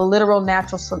 the literal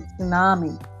natural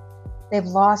tsunami, they've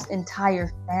lost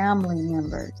entire family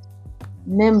members.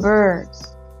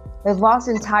 They've lost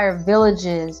entire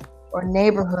villages or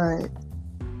neighborhood.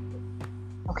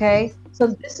 Okay, so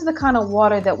this is the kind of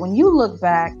water that when you look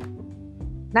back,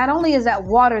 not only is that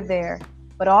water there,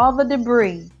 but all the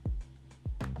debris,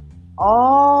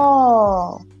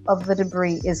 all of the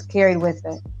debris is carried with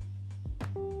it,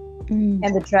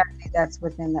 and the tragedy that's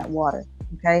within that water.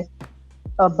 Okay,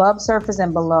 above surface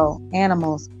and below,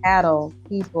 animals, cattle,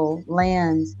 people,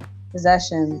 lands,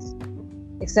 possessions,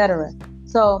 etc.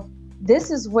 So this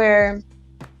is where,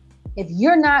 if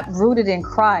you're not rooted in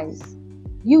Christ,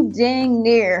 you dang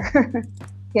near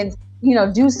can,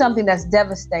 do something that's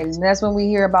devastating. And that's when we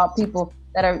hear about people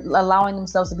that are allowing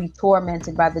themselves to be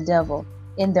tormented by the devil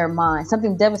in their mind.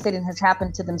 Something devastating has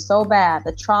happened to them so bad,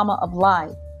 the trauma of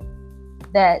life,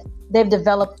 that they've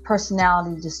developed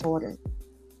personality disorder.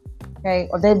 Okay,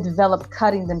 or they've developed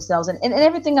cutting themselves and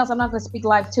everything else. I'm not going to speak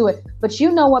life to it, but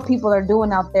you know what people are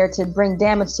doing out there to bring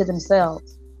damage to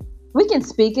themselves. We can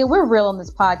speak it. We're real on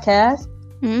this podcast.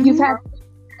 Mm-hmm. You've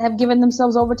have given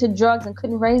themselves over to drugs and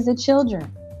couldn't raise their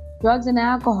children. Drugs and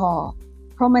alcohol,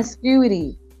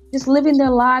 promiscuity, just living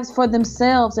their lives for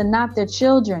themselves and not their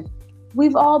children.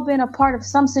 We've all been a part of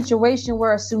some situation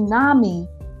where a tsunami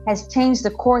has changed the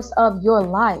course of your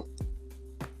life.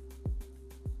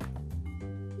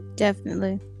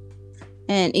 Definitely.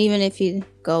 And even if you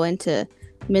go into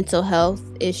mental health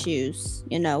issues,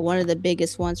 one of the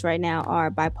biggest ones right now are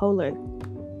bipolar,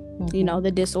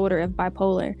 the disorder of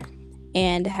bipolar,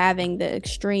 and having the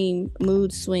extreme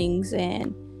mood swings,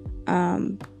 and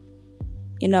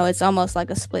it's almost like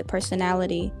a split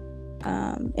personality.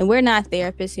 And we're not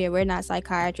therapists here, we're not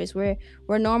psychiatrists, we're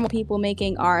normal people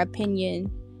making our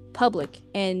opinion public,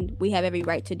 and we have every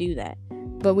right to do that.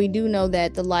 But we do know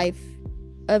that the life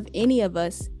of any of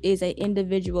us is an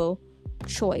individual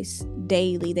choice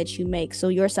daily that you make. So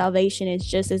your salvation is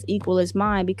just as equal as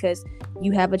mine, because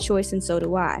you have a choice and so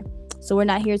do I. So we're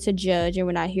not here to judge, and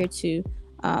we're not here to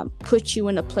put you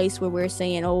in a place where we're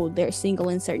saying, oh, they're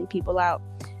singling certain people out.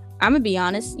 I'm gonna be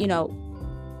honest,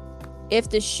 if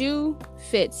the shoe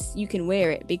fits, you can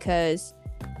wear it, because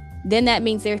then that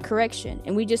means there's correction,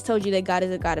 and we just told you that God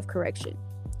is a God of correction.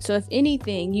 So if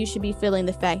anything, you should be feeling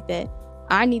the fact that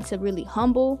I need to really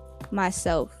humble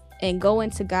myself and go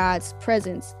into God's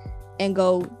presence and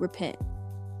go repent.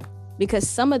 Because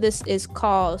some of this is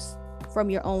caused from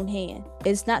your own hand.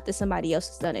 It's not that somebody else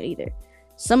has done it either.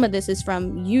 Some of this is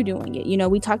from you doing it. You know,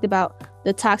 we talked about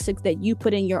the toxics that you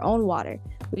put in your own water.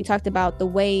 We talked about the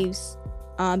waves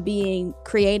being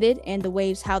created and the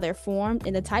waves, how they're formed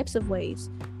and the types of waves.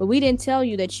 But we didn't tell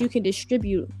you that you can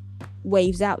distribute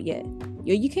waves out yet.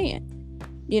 You can't,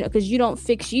 you know, because you don't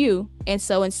fix you. And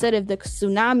so instead of the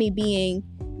tsunami being,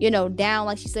 you know, down,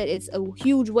 like she said, it's a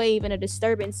huge wave and a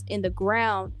disturbance in the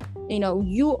ground. You know,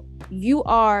 you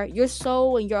are, your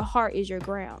soul and your heart is your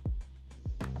ground.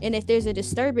 And if there's a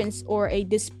disturbance or a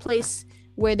displace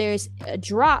where there's a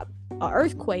drop, an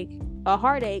earthquake, a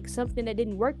heartache, something that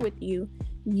didn't work with you,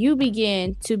 you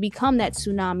begin to become that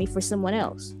tsunami for someone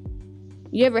else.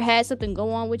 You ever had something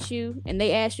go on with you and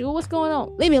they ask you, well, what's going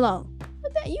on? Leave me alone.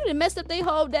 But that, you done messed up their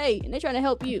whole day and they're trying to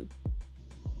help you.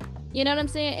 You know what I'm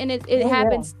saying? And it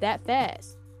happens that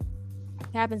fast.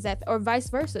 It happens that, or vice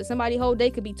versa. Somebody whole day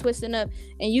could be twisting up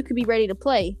and you could be ready to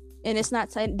play. And it's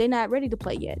not, they're not ready to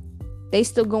play yet. They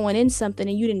still going in something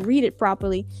and you didn't read it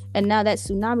properly. And now that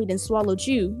tsunami done swallowed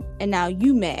you. And now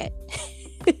you mad.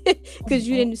 Because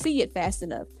you didn't see it fast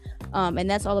enough. And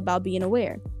that's all about being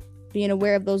aware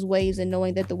of those waves and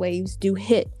knowing that the waves do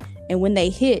hit. And when they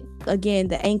hit, again,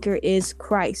 the anchor is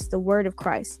Christ, the word of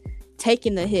Christ.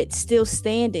 Taking the hit, still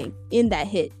standing in that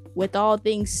hit, with all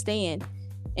things stand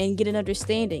and get an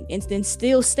understanding, and then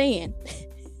still stand.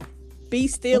 Be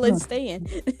still and stand.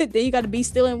 Then you got to be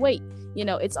still and wait. You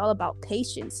know, it's all about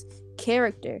patience,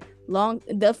 character,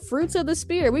 the fruits of the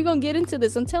spirit. We're gonna get into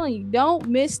this. I'm telling you, don't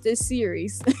miss this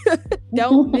series.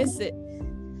 Don't miss it.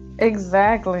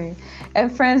 Exactly.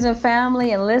 And friends and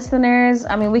family and listeners,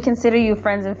 I mean, we consider you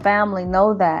friends and family.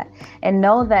 Know that. And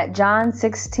know that John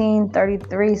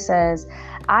 16:33 says,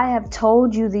 I have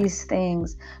told you these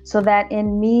things so that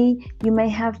in me you may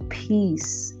have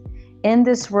peace. In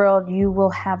this world you will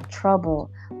have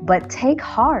trouble, but take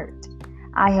heart.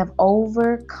 I have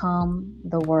overcome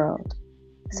the world,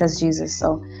 says Jesus.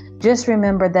 So just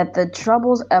remember that the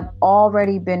troubles have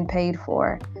already been paid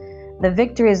for. The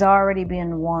victory has already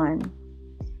been won.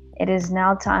 It is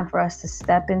now time for us to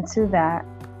step into that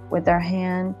with our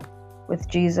hand with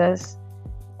Jesus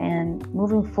and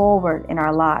moving forward in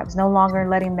our lives. No longer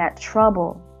letting that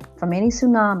trouble from any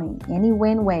tsunami, any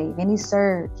wind wave, any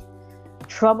surge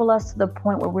trouble us to the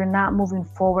point where we're not moving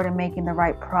forward and making the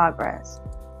right progress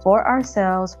for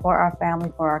ourselves, for our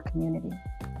family, for our community.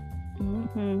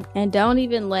 Mm-hmm. And don't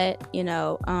even let,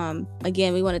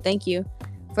 again, we want to thank you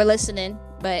for listening.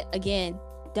 But again,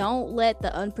 don't let the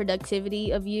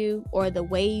unproductivity of you or the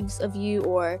waves of you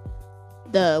or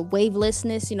the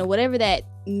wavelessness, whatever that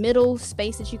middle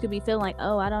space that you could be feeling like,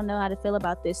 oh, I don't know how to feel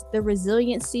about this. The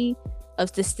resiliency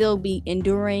of to still be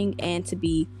enduring and to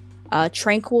be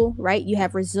tranquil, right? You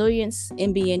have resilience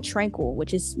in being tranquil,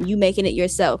 which is you making it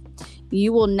yourself.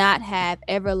 You will not have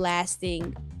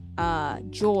everlasting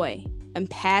joy and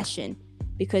passion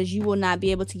because you will not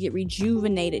be able to get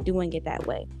rejuvenated doing it that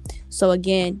way. So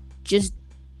again, just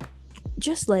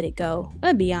let it go.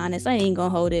 I'll be honest, I ain't gonna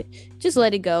hold it. Just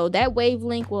let it go. That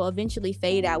wavelength will eventually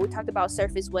fade out. We talked about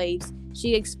surface waves.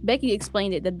 Becky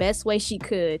explained it the best way she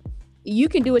could. You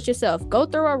can do it yourself. Go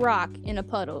throw a rock in a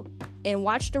puddle and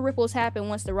watch the ripples happen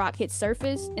once the rock hits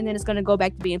surface, and then it's gonna go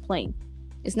back to being plain.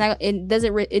 It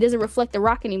doesn't reflect the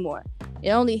rock anymore. It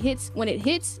only hits when it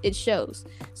hits, it shows.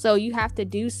 So you have to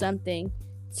do something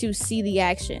to see the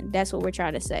action. That's what we're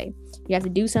trying to say. You have to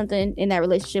do something in that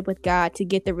relationship with God to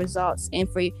get the results, and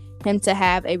for him to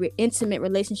have a intimate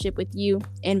relationship with you,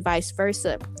 and vice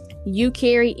versa. You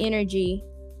carry energy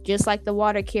just like the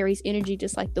water carries energy,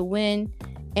 just like the wind,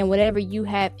 and whatever you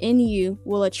have in you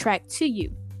will attract to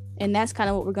you. And that's kind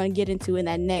of what we're going to get into in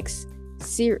that next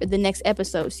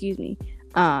episode,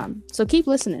 so keep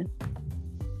listening.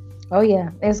 Oh yeah,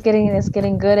 it's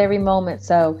getting good every moment.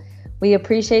 So we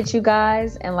appreciate you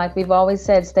guys, and like we've always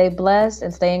said, stay blessed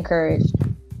and stay encouraged.